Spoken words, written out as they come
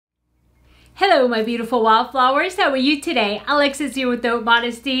Hello my beautiful wildflowers, how are you today? Alexis here with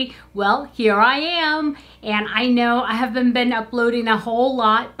Modesty. Well, here I am, and I know I haven't been uploading a whole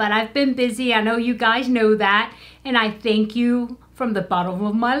lot, but I've been busy. I know you guys know that, and I thank you from the bottom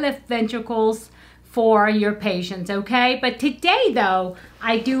of my left ventricles for your patience, okay? But today though,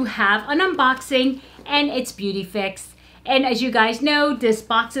 I do have an unboxing, and it's BeautyFix. And as you guys know, this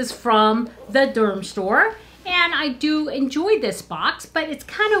box is from the Dermstore. And I do enjoy this box, but it's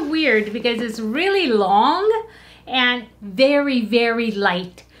kind of weird because it's really long and very, very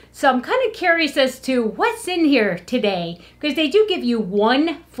light. So I'm kind of curious as to what's in here today, because they do give you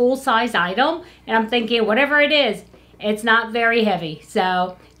one full-size item, and I'm thinking whatever it is, it's not very heavy.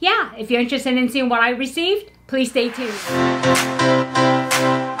 So yeah, if you're interested in seeing what I received, please stay tuned.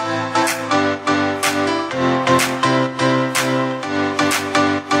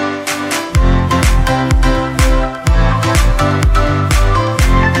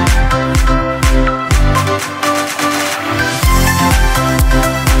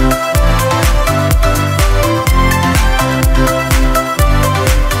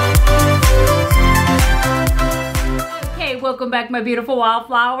 Welcome back my beautiful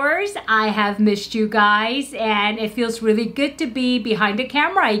wildflowers. I have missed you guys, and it feels really good to be behind the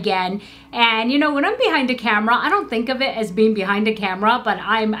camera again. And you know, when I'm behind the camera, I don't think of it as being behind the camera, but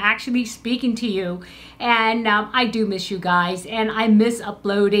I'm actually speaking to you. And I do miss you guys, and I miss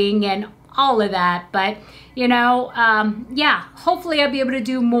uploading and all of that. But you know, yeah, hopefully I'll be able to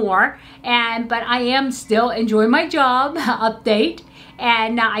do more. But I am still enjoying my job update.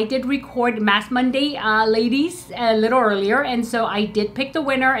 And I did record Mass Monday ladies a little earlier, and so I did pick the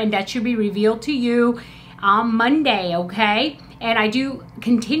winner, and that should be revealed to you on Monday, okay? And I do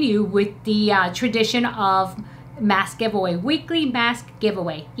continue with the tradition of mask giveaway, weekly mask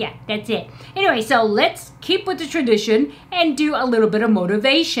giveaway. Yeah, that's it. Anyway, so let's keep with the tradition and do a little bit of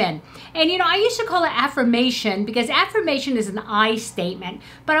motivation. And you know, I used to call it affirmation because affirmation is an I statement,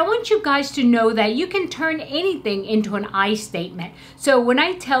 but I want you guys to know that you can turn anything into an I statement. So when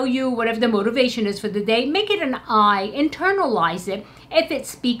I tell you whatever the motivation is for the day, make it an I, internalize it if it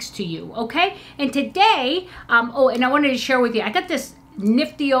speaks to you, okay? And today, oh, and I wanted to share with you, I got this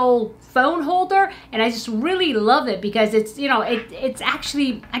nifty old phone holder, and I just really love it because it's, you know, it's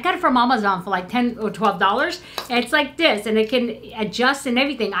actually, I got it from Amazon for like $10 or $12, and it's like this, and it can adjust and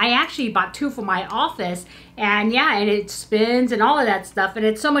everything. I actually bought two for my office, and yeah, and it spins and all of that stuff, and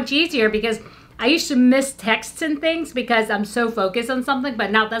it's so much easier because I used to miss texts and things because I'm so focused on something,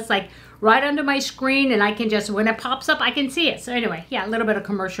 but now that's like right under my screen, and I can just, when it pops up, I can see it. So anyway, yeah, a little bit of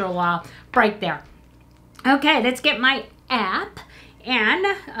commercial break there. Okay, let's get my app.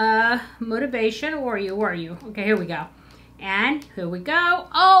 And motivation, where are you? Okay, here we go. And here we go.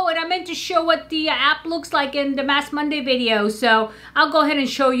 Oh, and I meant to show what the app looks like in the Mass Monday video, so I'll go ahead and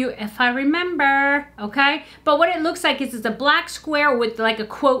show you if I remember, okay? But what it looks like is it's a black square with like a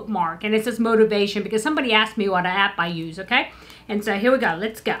quote mark, and it says motivation because somebody asked me what app I use, okay? And so here we go,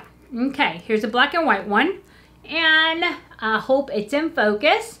 let's go. Okay, here's a black and white one, and I hope it's in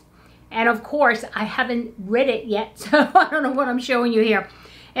focus. And of course, I haven't read it yet, so I don't know what I'm showing you here.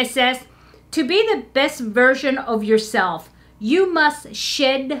 It says, to be the best version of yourself, you must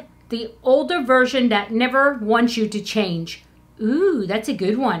shed the older version that never wants you to change. Ooh, that's a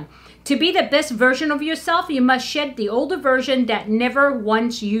good one. To be the best version of yourself, you must shed the older version that never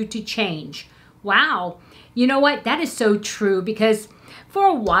wants you to change. Wow. You know what? That is so true, because for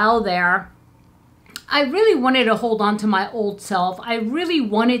a while there, I really wanted to hold on to my old self. I really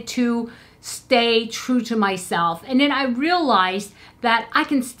wanted to stay true to myself. And then I realized that I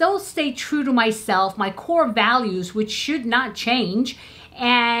can still stay true to myself, my core values, which should not change,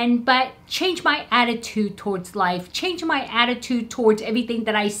 but change my attitude towards life, change my attitude towards everything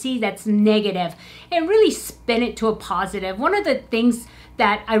that I see that's negative, and really spin it to a positive. One of the things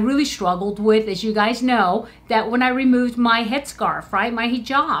that I really struggled with, as you guys know, that when I removed my headscarf, right, my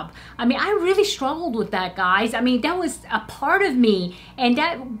hijab, I mean, I really struggled with that, guys. I mean, that was a part of me, and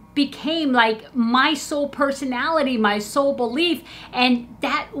that became like my sole personality, my sole belief, and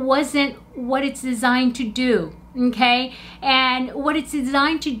that wasn't what it's designed to do. Okay, and what it's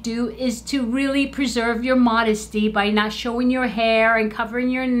designed to do is to really preserve your modesty by not showing your hair and covering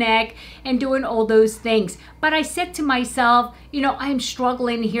your neck and doing all those things. But I said to myself, you know, I'm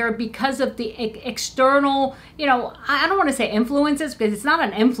struggling here because of the external, you know, I don't want to say influences, because it's not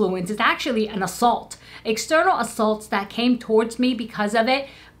an influence, it's actually an assault. External assaults that came towards me because of it,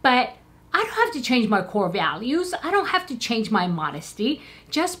 but I don't have to change my core values. I don't have to change my modesty.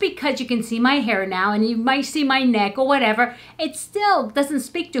 Just because you can see my hair now and you might see my neck or whatever, it still doesn't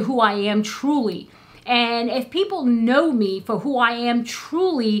speak to who I am truly. And if people know me for who I am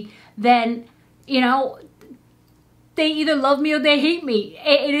truly, then, you know, they either love me or they hate me.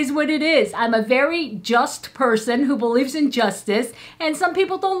 It is what it is. I'm a very just person who believes in justice, and some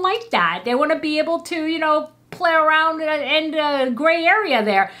people don't like that. They want to be able to, you know, play around in the gray area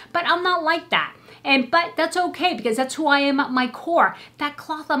there, but I'm not like that. But that's okay, because that's who I am at my core. That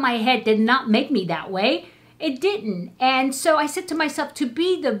cloth on my head did not make me that way. It didn't. And so I said to myself, to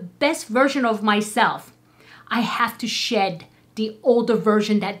be the best version of myself, I have to shed the older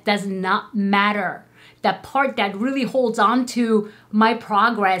version that does not matter. That part that really holds on to my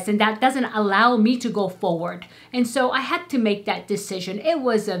progress and that doesn't allow me to go forward. And so I had to make that decision. It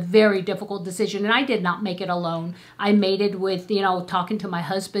was a very difficult decision, and I did not make it alone. I made it with, you know, talking to my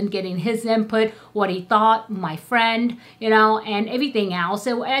husband, getting his input, what he thought, my friend, you know, and everything else.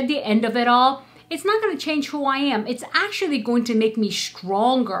 So at the end of it all, it's not going to change who I am. It's actually going to make me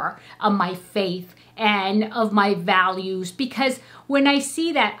stronger on my faith and of my values, because when I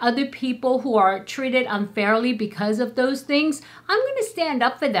see that other people who are treated unfairly because of those things, I'm going to stand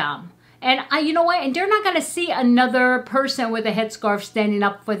up for them. And you know what? And they're not going to see another person with a headscarf standing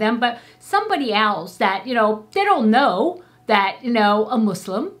up for them, but somebody else that, you know, they don't know that, you know, a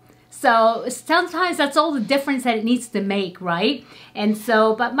Muslim. So sometimes that's all the difference that it needs to make, right? And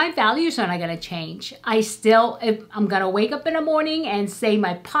so, but my values are not going to change. I'm going to wake up in the morning and say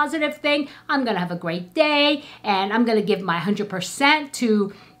my positive thing. I'm going to have a great day, and I'm going to give my 100%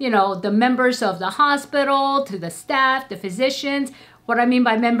 to, you know, the members of the hospital, to the staff, the physicians. What I mean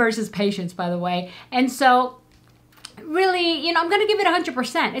by members is patients, by the way. And so really, you know, I'm going to give it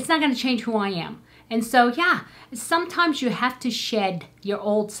 100%. It's not going to change who I am. And so, yeah, sometimes you have to shed your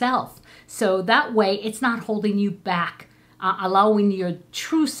old self. So that way it's not holding you back, allowing your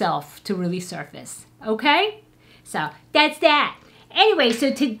true self to really surface. Okay? So that's that. Anyway,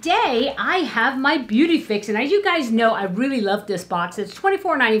 so today I have my BeautyFix, and as you guys know, I really love this box. It's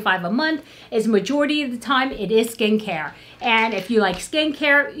 $24.95 a month. It's majority of the time it is skincare. And if you like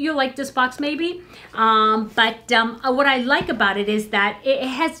skincare, you'll like this box maybe. But what I like about it is that it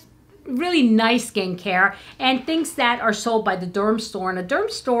has really nice skincare and things that are sold by the Dermstore. And the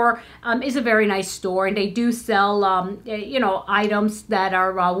Dermstore is a very nice store, and they do sell, you know, items that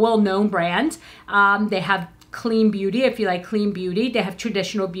are well-known brands. They have clean beauty, if you like clean beauty. They have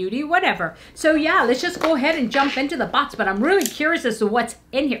traditional beauty, whatever. So yeah, let's just go ahead and jump into the box. But I'm really curious as to what's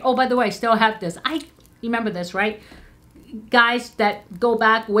in here. Oh, by the way, I still have this. You remember this, right? Guys that go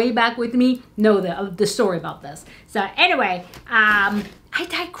back, way back with me, know the story about this. So anyway, I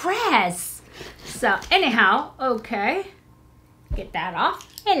digress. So anyhow, okay, get that off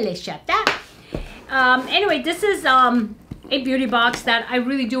and let's shut that. Anyway, this is a beauty box that I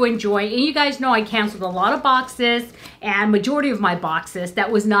really do enjoy, and you guys know I canceled a lot of boxes, and majority of my boxes that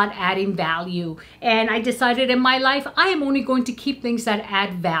was not adding value. And I decided in my life I am only going to keep things that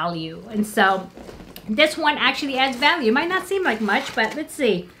add value. And so this one actually adds value. It might not seem like much, but let's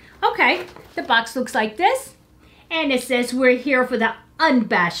see. Okay, the box looks like this, and it says we're here for the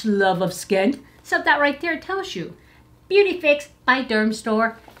unabashed love of skin. So that right there tells you, BeautyFix by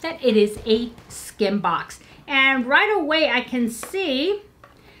Dermstore, that it is a skin box. And right away I can see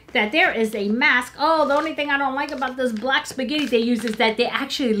that there is a mask. Oh, the only thing I don't like about this black spaghetti they use is that they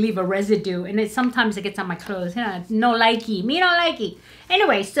actually leave a residue, and sometimes it gets on my clothes. No likey, me no likey.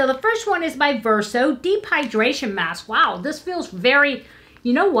 Anyway, so the first one is by Verso Deep Hydration Mask. Wow, this feels very,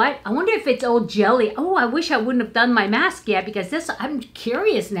 you know what? I wonder if it's old jelly. Oh, I wish I wouldn't have done my mask yet, because this, I'm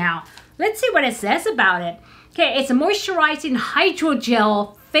curious now. Let's see what it says about it. Okay, it's a moisturizing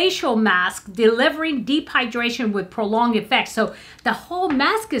hydrogel facial mask delivering deep hydration with prolonged effects. So the whole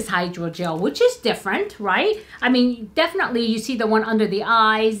mask is hydrogel, which is different, right? I mean, definitely you see the one under the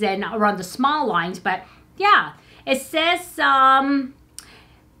eyes and around the smile lines, but yeah, it says,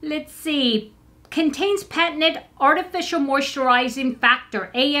 let's see, contains patented artificial moisturizing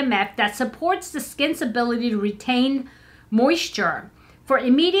factor, AMF, that supports the skin's ability to retain moisture. For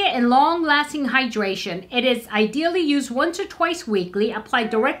immediate and long-lasting hydration, it is ideally used once or twice weekly. Apply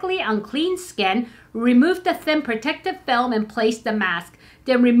directly on clean skin. Remove the thin protective film and place the mask.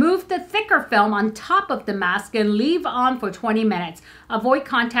 Then remove the thicker film on top of the mask and leave on for 20 minutes. Avoid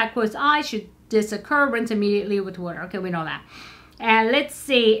contact with eyes. Should this occur, rinse immediately with water. Okay, we know that. And let's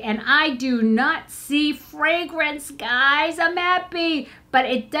see, and I do not see fragrance, guys. I'm happy. But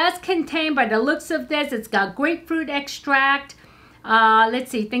it does contain, by the looks of this, it's got grapefruit extract.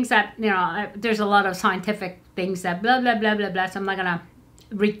 Let's see, things that, you know, there's a lot of scientific things that blah, blah, blah, blah, blah, so I'm not gonna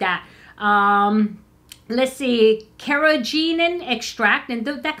read that. Let's see, carrageenan extract, and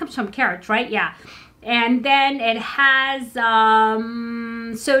that comes from carrots, right? Yeah. And then it has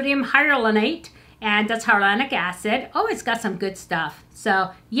sodium hyaluronate And that's hyaluronic acid. Oh, it's got some good stuff.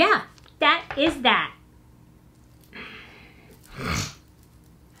 So yeah, that is that.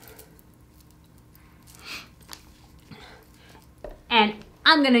 And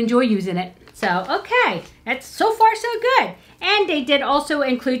I'm gonna enjoy using it. So, okay, that's so far so good. And they did also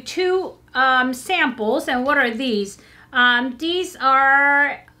include 2 samples. And what are these? These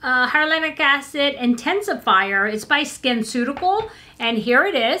are hyaluronic acid intensifier. It's by SkinCeutical, and here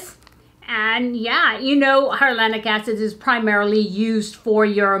it is. And yeah, you know, hyaluronic acid is primarily used for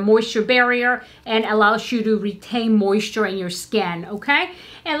your moisture barrier and allows you to retain moisture in your skin, okay?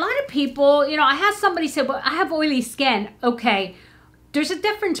 And a lot of people, you know, I had somebody say, well, I have oily skin. Okay, there's a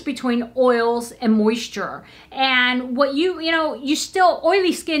difference between oils and moisture. And what you know,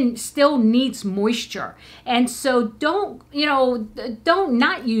 oily skin still needs moisture. And so don't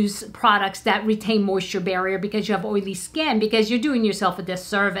not use products that retain moisture barrier because you have oily skin, because you're doing yourself a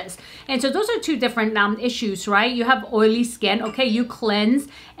disservice. And so those are 2 different issues, right? You have oily skin, okay, you cleanse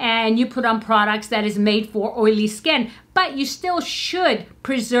and you put on products that is made for oily skin, but you still should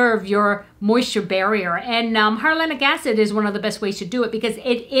preserve your moisture barrier. And hyaluronic acid is one of the best ways to do it because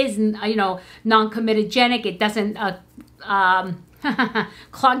it is, you know, non-comedogenic. It doesn't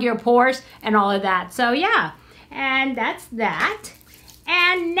clog your pores and all of that. So yeah, and that's that.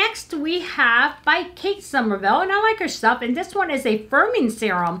 And next we have by Kate Somerville, and I like her stuff. And this one is a firming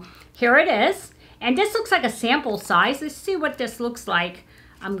serum. Here it is. And this looks like a sample size. Let's see what this looks like.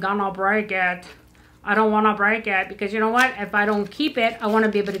 I'm gonna break it. I don't want to break it because you know what? If I don't keep it, I want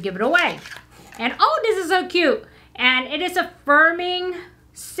to be able to give it away. And oh, this is so cute. And it is a firming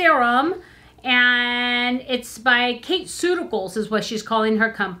serum. And it's by Keto-Mojo is what she's calling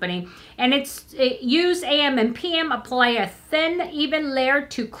her company. And use AM and PM. Apply a thin, even layer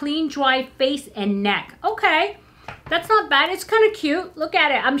to clean, dry face and neck. Okay. That's not bad. It's kind of cute. Look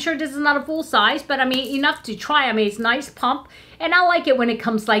at it. I'm sure this is not a full size, but I mean, enough to try. I mean, it's nice pump. And I like it when it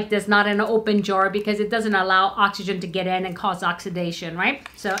comes like this, not in an open jar, because it doesn't allow oxygen to get in and cause oxidation, right?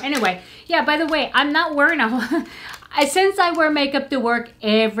 So anyway, yeah, by the way, I'm not wearing since I wear makeup to work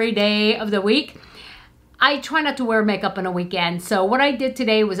every day of the week, I try not to wear makeup on a weekend. So what I did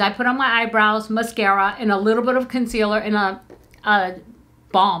today was I put on my eyebrows, mascara, and a little bit of concealer and a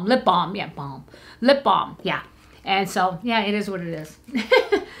balm, lip balm. Yeah, balm. Lip balm, yeah. And so, yeah, it is what it is.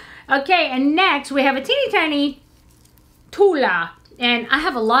 Okay, and next we have a teeny tiny Tula. And I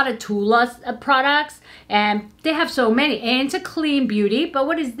have a lot of Tula products, and they have so many. And it's a clean beauty, but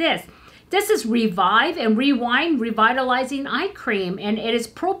what is this? This is Revive and Rewind Revitalizing Eye Cream, and it is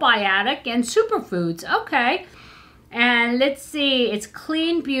probiotic and superfoods. Okay. And let's see, it's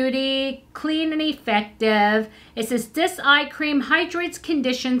clean beauty, clean and effective. It says this eye cream hydrates,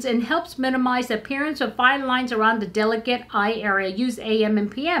 conditions, and helps minimize the appearance of fine lines around the delicate eye area. Use AM and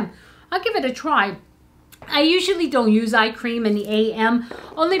PM. I'll give it a try. I usually don't use eye cream in the AM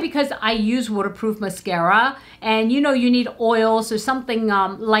only because I use waterproof mascara, and you know you need oils or something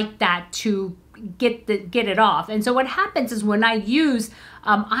like that to get it off. And so what happens is when I use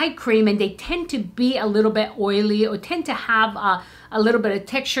eye cream, and they tend to be a little bit oily or tend to have a little bit of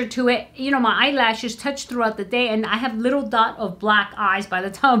texture to it, you know, my eyelashes touch throughout the day, and I have little dot of black eyes by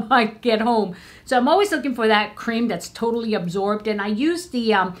the time I get home. So I'm always looking for that cream that's totally absorbed, and I use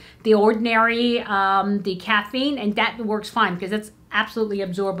the Ordinary, the caffeine, and that works fine because it's absolutely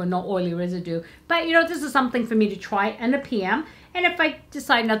absorbed with no oily residue. But you know, this is something for me to try in a PM, and if I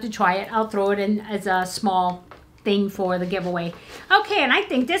decide not to try it, I'll throw it in as a small thing for the giveaway. Okay, and I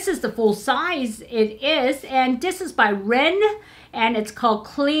think this is the full size. It is, and this is by Ren, and it's called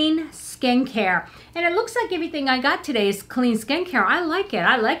Clean Skincare. And it looks like everything I got today is clean skincare. I like it.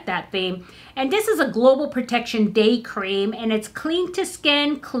 I like that theme. And this is a Global Protection Day Cream, and it's clean to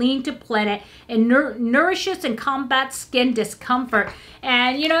skin, clean to planet, and nourishes and combats skin discomfort.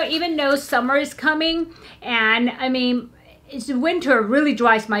 And you know, even though summer is coming, and I mean, winter really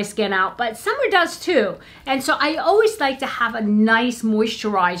dries my skin out, but summer does too. And so I always like to have a nice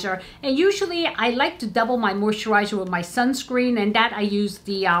moisturizer, and usually I like to double my moisturizer with my sunscreen, and that I use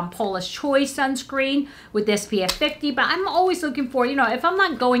the Paula's Choice sunscreen with SPF 50. But I'm always looking for, you know, if I'm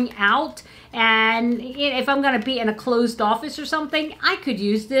not going out and if I'm gonna be in a closed office or something, I could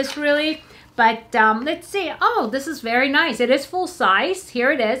use this really. But let's see. Oh, this is very nice. It is full size.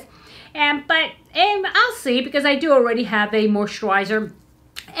 Here it is. But I'll see, because I do already have a moisturizer.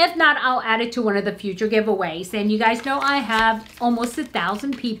 If not, I'll add it to one of the future giveaways. And you guys know I have almost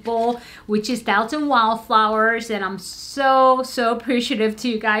 1,000 people, which is 1,000 wildflowers, and I'm so appreciative to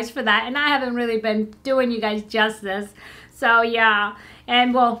you guys for that. And I haven't really been doing you guys justice. So yeah,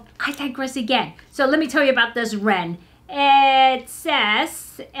 and well, I digress again. So let me tell you about this Ren. It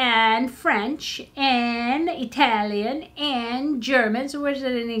says in French and Italian and German. So where's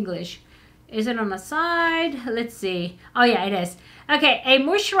it in English? Is it on the side? Let's see. Oh yeah, it is. Okay, a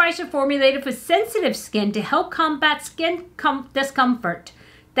moisturizer formulated for sensitive skin to help combat skin discomfort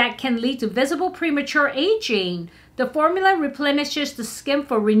that can lead to visible premature aging. The formula replenishes the skin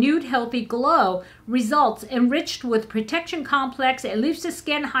for renewed healthy glow. Results enriched with protection complex. It leaves the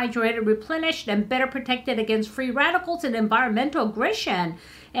skin hydrated, replenished, and better protected against free radicals and environmental aggression.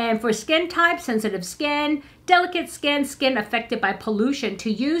 And for skin type, sensitive skin, delicate skin, skin affected by pollution,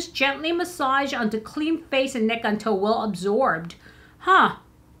 to use, gently massage onto clean face and neck until well absorbed. Huh.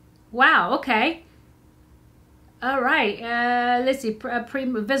 Wow, okay. All right, let's see,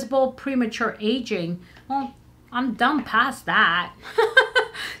 visible premature aging. Well, I'm done past that.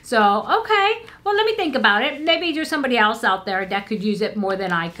 So, okay, well, let me think about it. Maybe there's somebody else out there that could use it more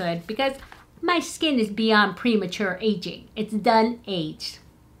than I could, because my skin is beyond premature aging. It's done aged.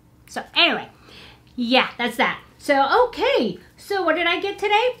 So anyway, yeah, that's that. So, okay, so what did I get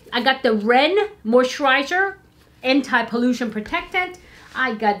today? I got the Ren Moisturizer Anti-Pollution Protectant.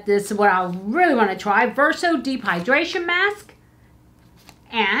 I got this, what I really want to try, Verso Deep Hydration Mask.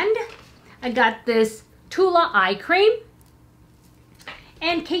 And I got this Tula Eye Cream.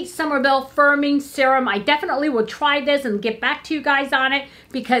 And Kate Somerville Firming Serum. I definitely will try this and get back to you guys on it,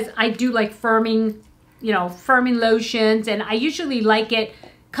 because I do like firming, you know, firming lotions. And I usually like it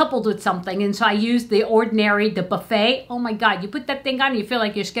coupled with something. And so I use the Ordinary, the Buffet. Oh my God, you put that thing on and you feel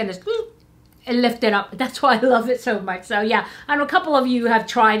like your skin is lifted up. That's why I love it so much. So yeah, I know a couple of you have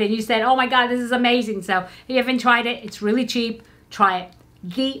tried it and you said, oh my God, this is amazing. So if you haven't tried it, it's really cheap. Try it.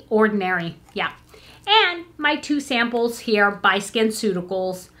 The Ordinary. Yeah. And my 2 samples here by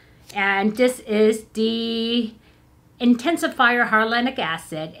SkinCeuticals. And this is the Intensifier Hyaluronic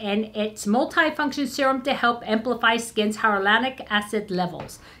Acid, and it's multi-function serum to help amplify skin's hyaluronic acid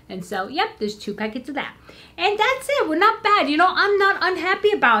levels. And so, yep, there's 2 packets of that. And that's it. Well, not bad. You know, I'm not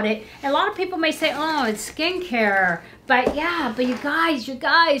unhappy about it. A lot of people may say, oh, it's skincare. But yeah, but you guys,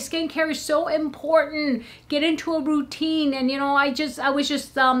 skincare is so important. Get into a routine. And, you know, I was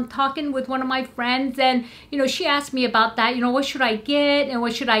just talking with one of my friends, and, you know, she asked me about that. You know, what should I get and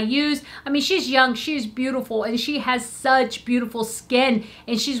what should I use? I mean, she's young, she's beautiful, and she has such beautiful skin,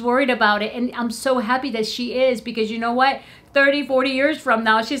 and she's worried about it. And I'm so happy that she is, because you know what? 30, 40 years from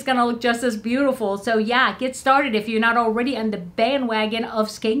now, she's gonna look just as beautiful. So yeah, get started if you're not already on the bandwagon of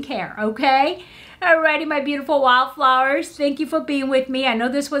skincare, okay? Alrighty, my beautiful wildflowers, thank you for being with me. I know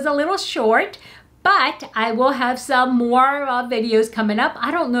this was a little short, but I will have some more videos coming up. I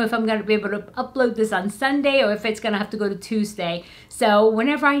don't know if I'm gonna be able to upload this on Sunday or if it's gonna have to go to Tuesday. So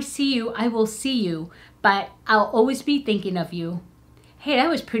whenever I see you, I will see you, but I'll always be thinking of you. Hey, that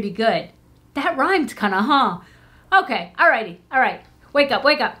was pretty good. That rhymed kinda, huh? Okay, alrighty, alright. Wake up,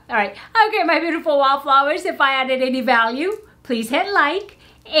 all right. Okay, my beautiful wildflowers, if I added any value, please hit like.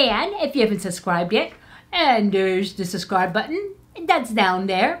 And if you haven't subscribed yet, and there's the subscribe button, that's down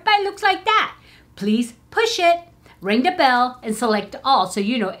there, but it looks like that. Please push it, ring the bell, and select all so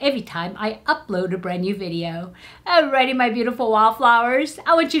you know every time I upload a brand new video. Alrighty, my beautiful wildflowers,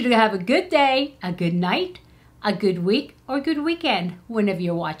 I want you to have a good day, a good night, a good week, or a good weekend whenever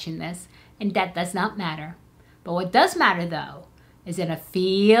you're watching this. And that does not matter. But what does matter, though, is in a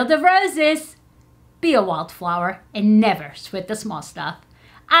field of roses, be a wildflower and never sweat the small stuff.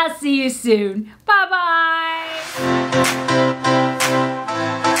 I'll see you soon. Bye-bye.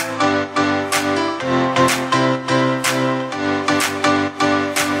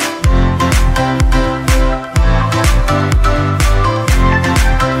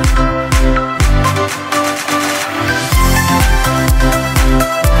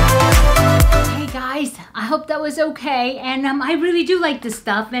 That was okay, and I really do like this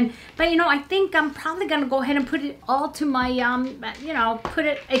stuff, but you know, I think I'm probably gonna go ahead and put it all to my you know, put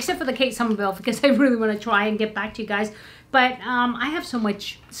it except for the Kate Somerville, because I really want to try and get back to you guys. But I have so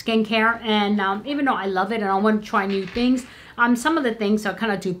much skincare, and even though I love it and I want to try new things, some of the things are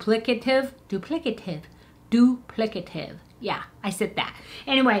kind of duplicative. Yeah, I said that.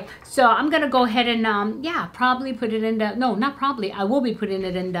 Anyway, so I'm going to go ahead and, yeah, probably put it in the, no, not probably, I will be putting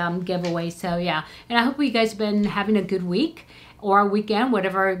it in the giveaway. So, yeah, and I hope you guys have been having a good week or weekend,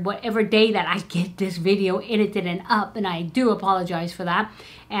 whatever day that I get this video edited and up, and I do apologize for that.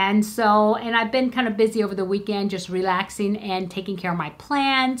 And so, and I've been kind of busy over the weekend, just relaxing and taking care of my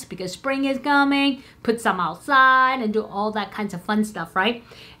plants because spring is coming, put some outside and do all that kinds of fun stuff, right?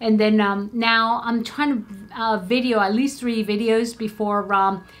 And then now I'm trying to video at least 3 videos before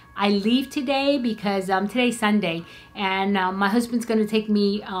I leave today, because today's Sunday, and my husband's going to take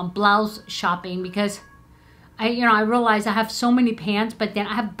me blouse shopping, because I realized I have so many pants, but then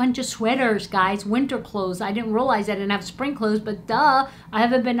I have a bunch of sweaters, guys, winter clothes. I didn't realize I didn't have spring clothes, but duh, I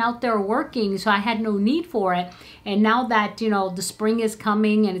haven't been out there working, so I had no need for it. And now that, the spring is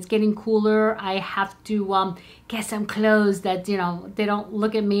coming and it's getting cooler, I have to get some clothes that, they don't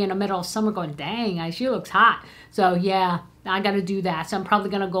look at me in the middle of summer going, dang, she looks hot. So yeah, I got to do that. So I'm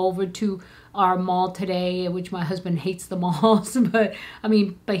probably going to go over to our mall today, which my husband hates the malls, but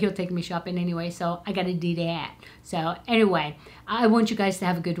he'll take me shopping anyway, so I gotta do that. So anyway, I want you guys to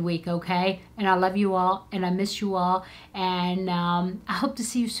have a good week, okay? And I love you all, and I miss you all, and I hope to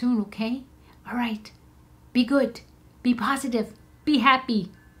see you soon, okay? All right, be good, be positive, be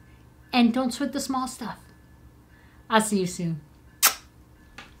happy, and don't sweat the small stuff. I'll see you soon.